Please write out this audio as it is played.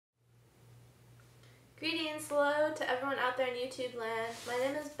Greetings, hello to everyone out there in YouTube land. My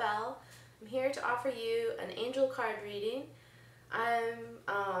name is Belle. I'm here to offer you an angel card reading.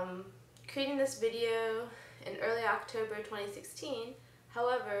 I'm creating this video in early October 2016.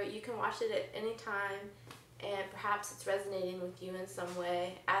 However, you can watch it at any time and perhaps it's resonating with you in some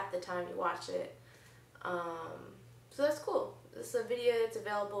way at the time you watch it. So that's cool. This is a video that's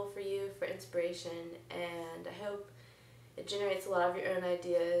available for you for inspiration, and I hope it generates a lot of your own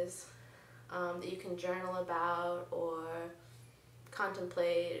ideas that you can journal about or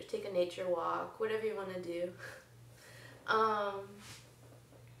contemplate or take a nature walk, whatever you want to do.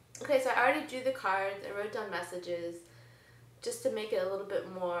 Okay, so I already drew the cards and wrote down messages just to make it a little bit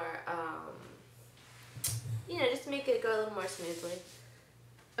more, just to make it go a little more smoothly.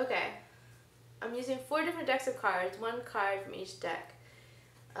 Okay, I'm using 4 different decks of cards, 1 card from each deck.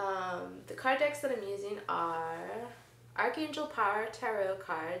 The card decks that I'm using are Archangel Power Tarot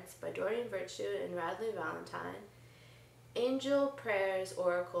cards by Doreen Virtue and Radley Valentine, Angel Prayers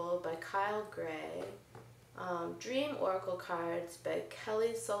Oracle by Kyle Gray, Dream Oracle cards by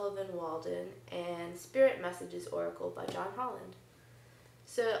Kelly Sullivan Walden, and Spirit Messages Oracle by John Holland.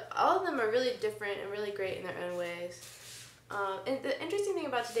 So all of them are really different and really great in their own ways. And the interesting thing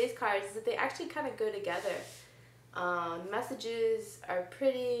about today's cards is that they actually kind of go together. Messages are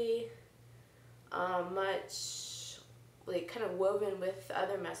pretty much like kind of woven with the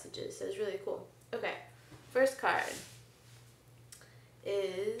other messages, so it's really cool. Okay, first card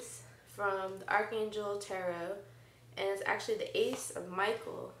is from the Archangel Tarot, and it's actually the Ace of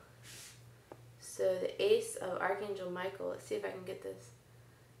Michael. So the Ace of Archangel Michael. Let's see if I can get this.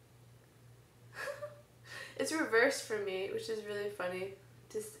 It's reversed for me, which is really funny,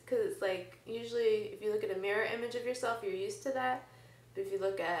 just because it's like, usually if you look at a mirror image of yourself, you're used to that, but if you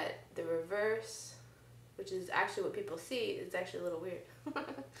look at the reverse, which is actually what people see, it's actually a little weird.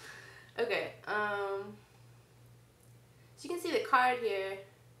 Okay, so you can see the card here.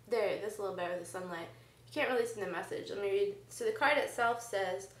 There, that's a little better with the sunlight. You can't really see the message. Let me read. So the card itself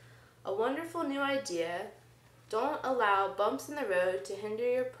says, "A wonderful new idea. Don't allow bumps in the road to hinder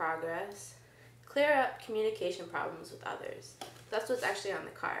your progress. Clear up communication problems with others." That's what's actually on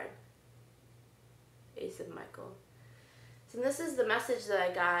the card. Ace of Michael. So this is the message that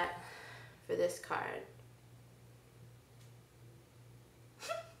I got for this card.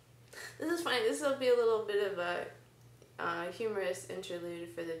 This is funny. This will be a little bit of a humorous interlude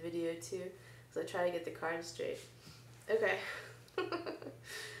for the video too, so I try to get the cards straight. Okay.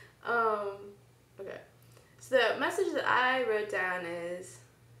 Okay. So the message that I wrote down is,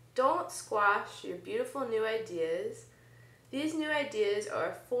 don't squash your beautiful new ideas. These new ideas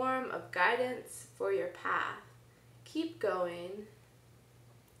are a form of guidance for your path. Keep going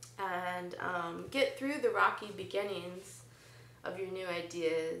and get through the rocky beginnings of your new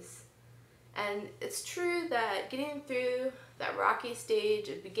ideas. And it's true that getting through that rocky stage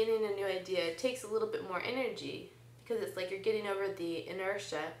of beginning a new idea takes a little bit more energy, because it's like you're getting over the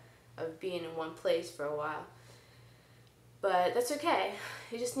inertia of being in one place for a while. But that's okay.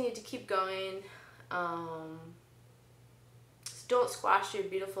 You just need to keep going. So don't squash your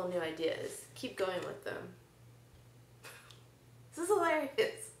beautiful new ideas. Keep going with them. This is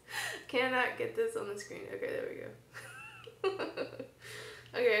hilarious. Cannot get this on the screen. Okay, there we go.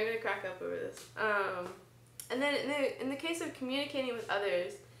 Okay, I'm gonna crack up over this. And then in the case of communicating with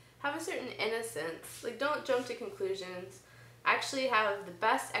others, have a certain innocence. Like, don't jump to conclusions. Actually have the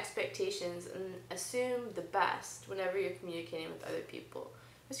best expectations and assume the best whenever you're communicating with other people.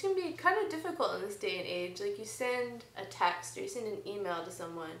 It's gonna be kind of difficult in this day and age. Like, you send a text or you send an email to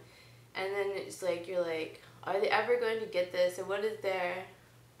someone, and then it's like, you're like, are they ever going to get this, or what is their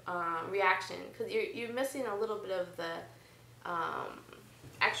reaction? Because you're missing a little bit of the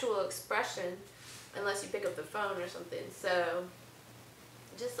actual expression unless you pick up the phone or something. So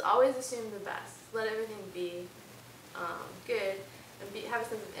just always assume the best. Let everything be good, and have a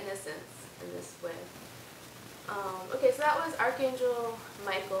sense of innocence in this way. Okay, so that was Archangel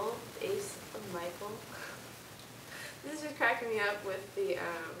Michael, the Ace of Michael. This is just cracking me up with the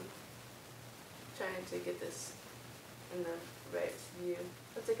trying to get this in the right view.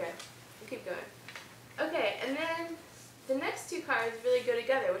 That's okay. We'll keep going. Okay, and then the next 2 cards really go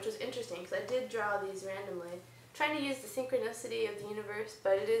together, which was interesting because I did draw these randomly. Trying to use the synchronicity of the universe,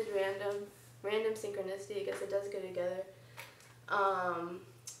 but it is random synchronicity. I guess it does go together.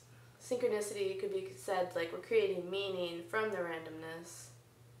 Synchronicity could be said like we're creating meaning from the randomness,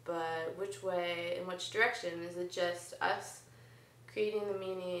 but which way, in which direction? Is it just us creating the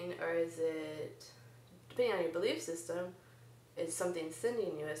meaning, or is it, depending on your belief system, is something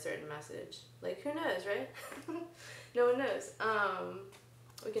sending you a certain message? Like, who knows, right? No one knows.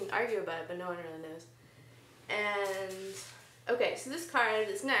 We can argue about it, but no one really knows. And okay, so this card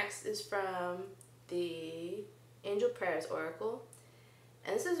that's next is from the Angel Prayers Oracle.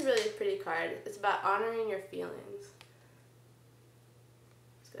 And this is really a pretty card. It's about honoring your feelings.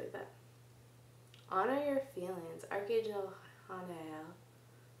 Let's go like that. Honor your feelings. Archangel Hanael.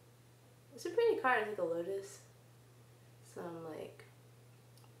 It's a pretty card. It's like a lotus. Some like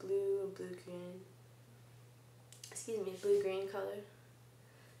blue-green. Excuse me, blue-green color.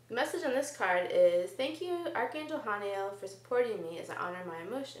 The message on this card is, thank you, Archangel Hanael, for supporting me as I honor my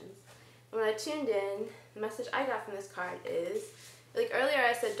emotions. And when I tuned in, the message I got from this card is, like earlier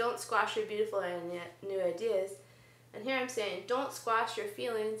I said, don't squash your beautiful and new ideas. And here I'm saying, don't squash your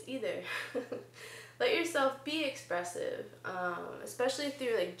feelings either. Let yourself be expressive, especially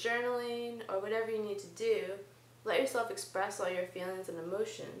through like journaling or whatever you need to do. Let yourself express all your feelings and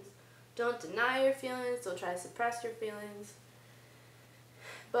emotions. Don't deny your feelings, don't try to suppress your feelings.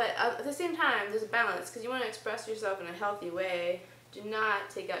 But at the same time, there's a balance, because you want to express yourself in a healthy way. Do not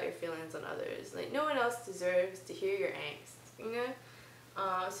take out your feelings on others. Like, no one else deserves to hear your angst, you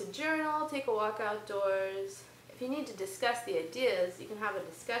know? So journal, take a walk outdoors. If you need to discuss the ideas, you can have a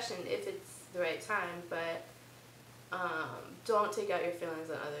discussion if it's the right time, but don't take out your feelings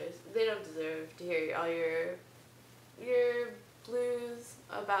on others. They don't deserve to hear all your blues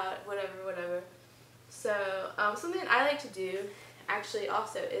about whatever. So something I like to do actually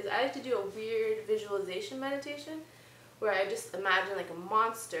also is I like to do a weird visualization meditation where I just imagine like a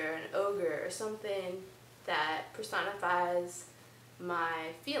monster, an ogre, or something that personifies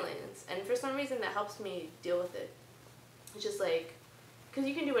my feelings, and for some reason that helps me deal with it. It's just like, because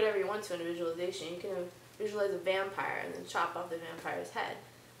you can do whatever you want to in a visualization. You can visualize a vampire and then chop off the vampire's head,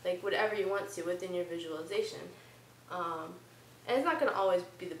 like whatever you want to within your visualization. And it's not going to always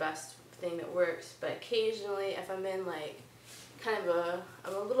be the best thing that works, but occasionally if I'm in like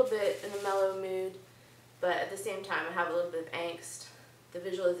I'm a little bit in a mellow mood, but at the same time I have a little bit of angst, the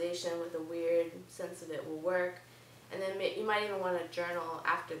visualization with a weird sense of it will work. And then you might even want to journal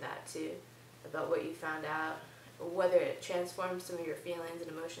after that too, about what you found out, or whether it transforms some of your feelings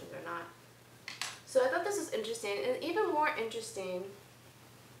and emotions or not. So I thought this was interesting, and even more interesting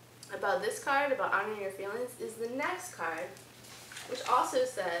about this card, about honoring your feelings, is the next card, which also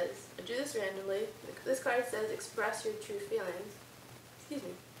says, I drew this randomly, this card says, express your true feelings. Excuse me.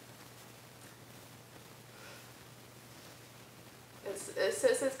 So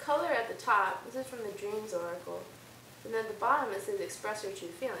it says color at the top. This is from the Dreams Oracle. And then at the bottom it says express your true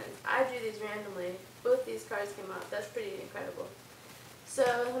feelings. I drew these randomly. Both these cards came up. That's pretty incredible.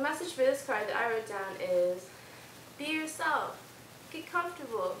 So the message for this card that I wrote down is, be yourself. Get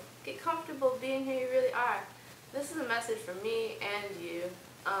comfortable. Get comfortable being who you really are. This is a message for me and you.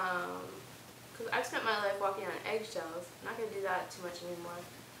 Because I've spent my life walking on eggshells. I'm not going to do that too much anymore.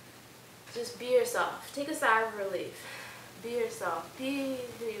 Just be yourself. Take a sigh of relief. Be yourself. Be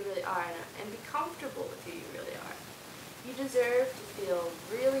who you really are, and be comfortable with who you really are. You deserve to feel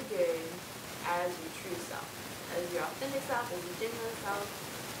really good as your true self, as your authentic self, as your genuine self.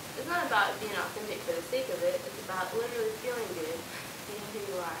 It's not about being authentic for the sake of it. It's about literally feeling good, being who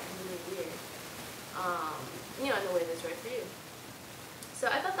you are, and being weird. In the way that's right for you. So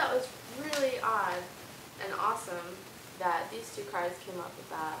I thought that was really odd and awesome that these two cards came up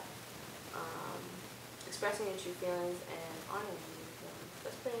about expressing your true feelings and honoring your feelings.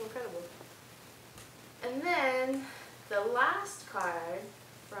 That's pretty incredible. And then the last card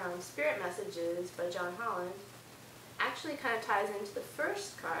from Spirit Messages by John Holland actually kind of ties into the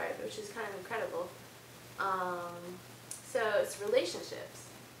first card, which is kind of incredible. So it's relationships.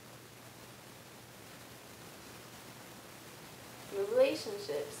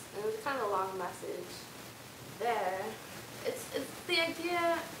 Relationships, and it was kind of a long message there. It's the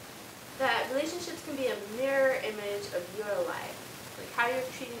idea that relationships can be a mirror image of your life. Like how you're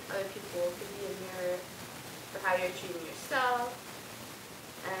treating other people can be a mirror for how you're treating yourself,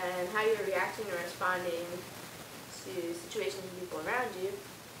 and how you're reacting or responding to situations and people around you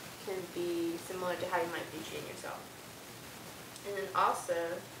can be similar to how you might be treating yourself. And then also,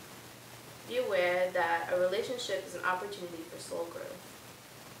 be aware that a relationship is an opportunity for soul growth.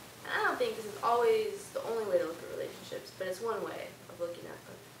 And I don't think this is always the only way to look at relationships, but it's one way of looking at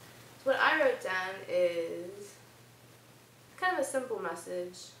them. So what I wrote down is kind of a simple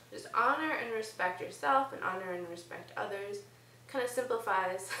message. Just honor and respect yourself and honor and respect others. Kind of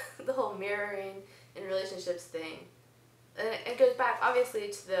simplifies the whole mirroring in relationships thing. And it goes back obviously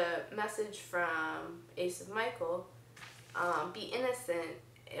to the message from Ace of Michael. Be innocent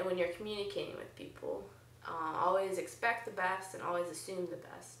when you're communicating with people. Always expect the best and always assume the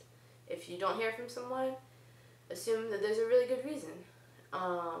best. If you don't hear from someone, assume that there's a really good reason.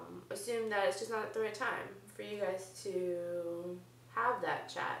 assume that it's just not the right time for you guys to have that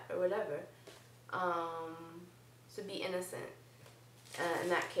chat or whatever. So be innocent in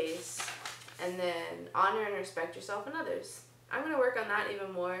that case, and then honor and respect yourself and others. I'm going to work on that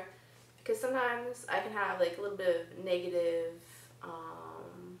even more, because sometimes I can have like a little bit of negative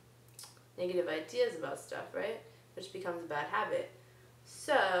ideas about stuff, right? Which becomes a bad habit.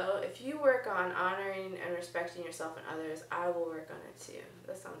 So if you work on honoring and respecting yourself and others, I will work on it too.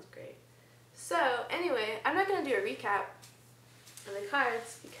 That sounds great. So anyway, I'm not going to do a recap of the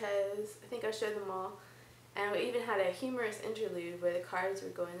cards because I think I showed them all. And we even had a humorous interlude where the cards were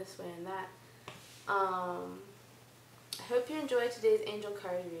going this way and that. I hope you enjoyed today's angel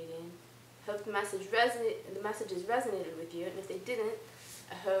card reading. I hope the messages resonated with you, and if they didn't,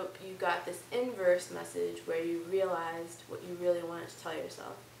 I hope you got this inverse message where you realized what you really wanted to tell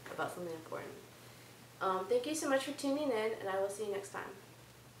yourself about something important. Thank you so much for tuning in, and I will see you next time.